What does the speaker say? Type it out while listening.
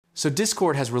So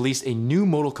Discord has released a new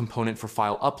modal component for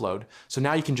file upload. So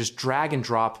now you can just drag and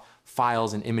drop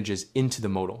files and images into the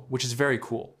modal, which is very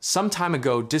cool. Some time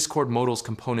ago, Discord modals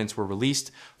components were released,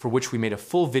 for which we made a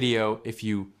full video. If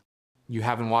you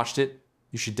haven't watched it,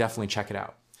 you should definitely check it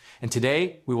out. And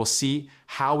today we will see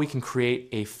how we can create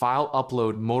a file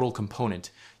upload modal component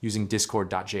using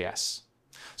discord.js.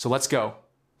 So let's go.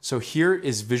 So here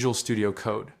is Visual Studio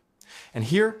Code. And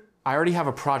here I already have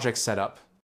a project set up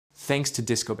thanks to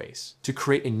Discobase. To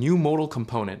create a new modal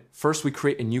component, first we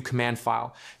create a new command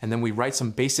file, and then we write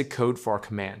some basic code for our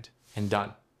command, and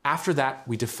done. After that,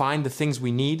 we define the things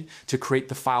we need to create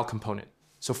the file component.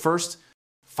 So first,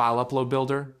 file upload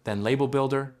builder, then label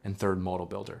builder, and third modal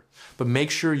builder. But make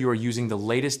sure you are using the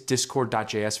latest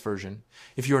discord.js version.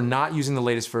 If you are not using the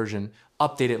latest version,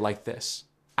 update it like this.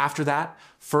 After that,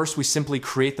 first we simply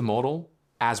create the modal,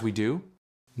 as we do,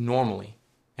 normally.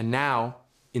 And now,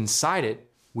 inside it,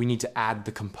 we need to add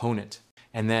the component.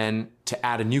 And then to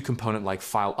add a new component like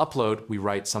file upload, we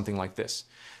write something like this.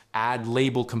 Add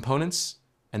label components,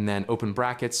 and then open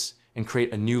brackets, and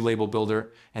create a new label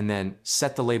builder, and then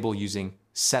set the label using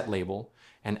setLabel.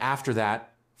 And after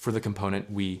that, for the component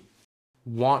we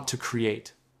want to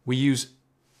create, we use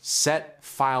set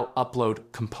file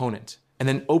upload component, and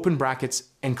then open brackets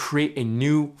and create a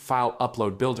new file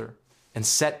upload builder, and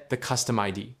set the custom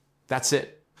ID. That's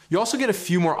it. You also get a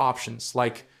few more options,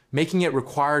 like making it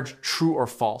required true or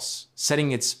false,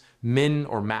 setting its min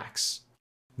or max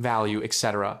value,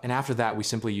 etc. And after that, we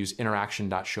simply use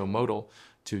interaction.showModal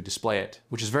to display it,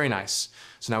 which is very nice.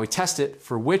 So now we test it,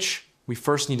 for which we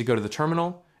first need to go to the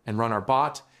terminal and run our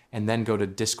bot, and then go to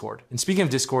Discord. And speaking of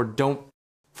Discord, don't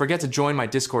forget to join my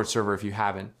Discord server if you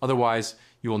haven't. Otherwise,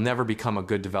 you will never become a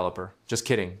good developer. Just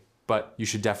kidding, but you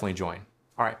should definitely join.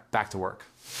 All right, back to work.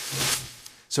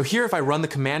 So here, if I run the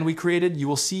command we created, you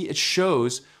will see it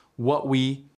shows what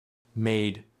we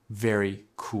made. Very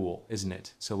cool, isn't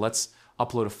it? So let's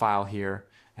upload a file here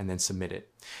and then submit it.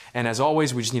 And as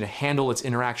always, we just need to handle its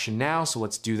interaction now, so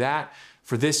let's do that.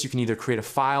 For this, you can either create a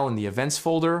file in the events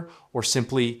folder or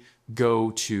simply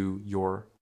go to your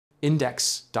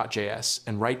index.js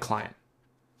and write client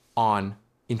on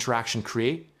interaction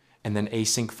create and then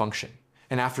async function.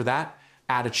 And after that,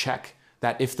 add a check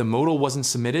that if the modal wasn't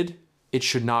submitted, it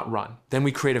should not run. Then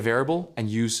we create a variable and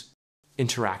use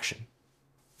interaction.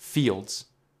 Fields,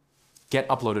 get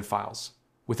uploaded files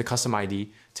with a custom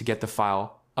ID to get the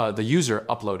file, the user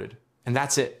uploaded. And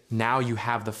that's it. Now you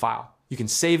have the file. You can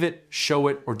save it, show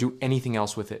it, or do anything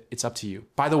else with it. It's up to you.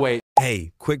 By the way,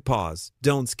 hey, quick pause.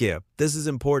 Don't skip. This is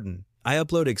important. I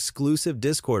upload exclusive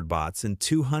Discord bots and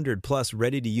 200 plus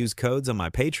ready-to-use codes on my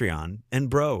Patreon. And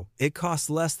bro, it costs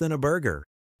less than a burger,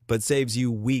 but saves you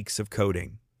weeks of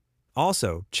coding.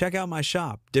 Also, check out my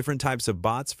shop, different types of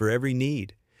bots for every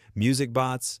need. Music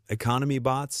bots, economy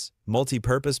bots,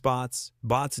 multi-purpose bots,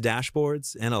 bots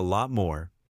dashboards, and a lot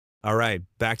more. All right,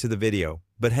 back to the video.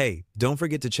 But hey, don't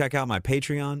forget to check out my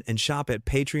Patreon and shop at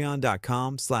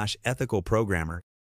patreon.com/ethicalprogrammer.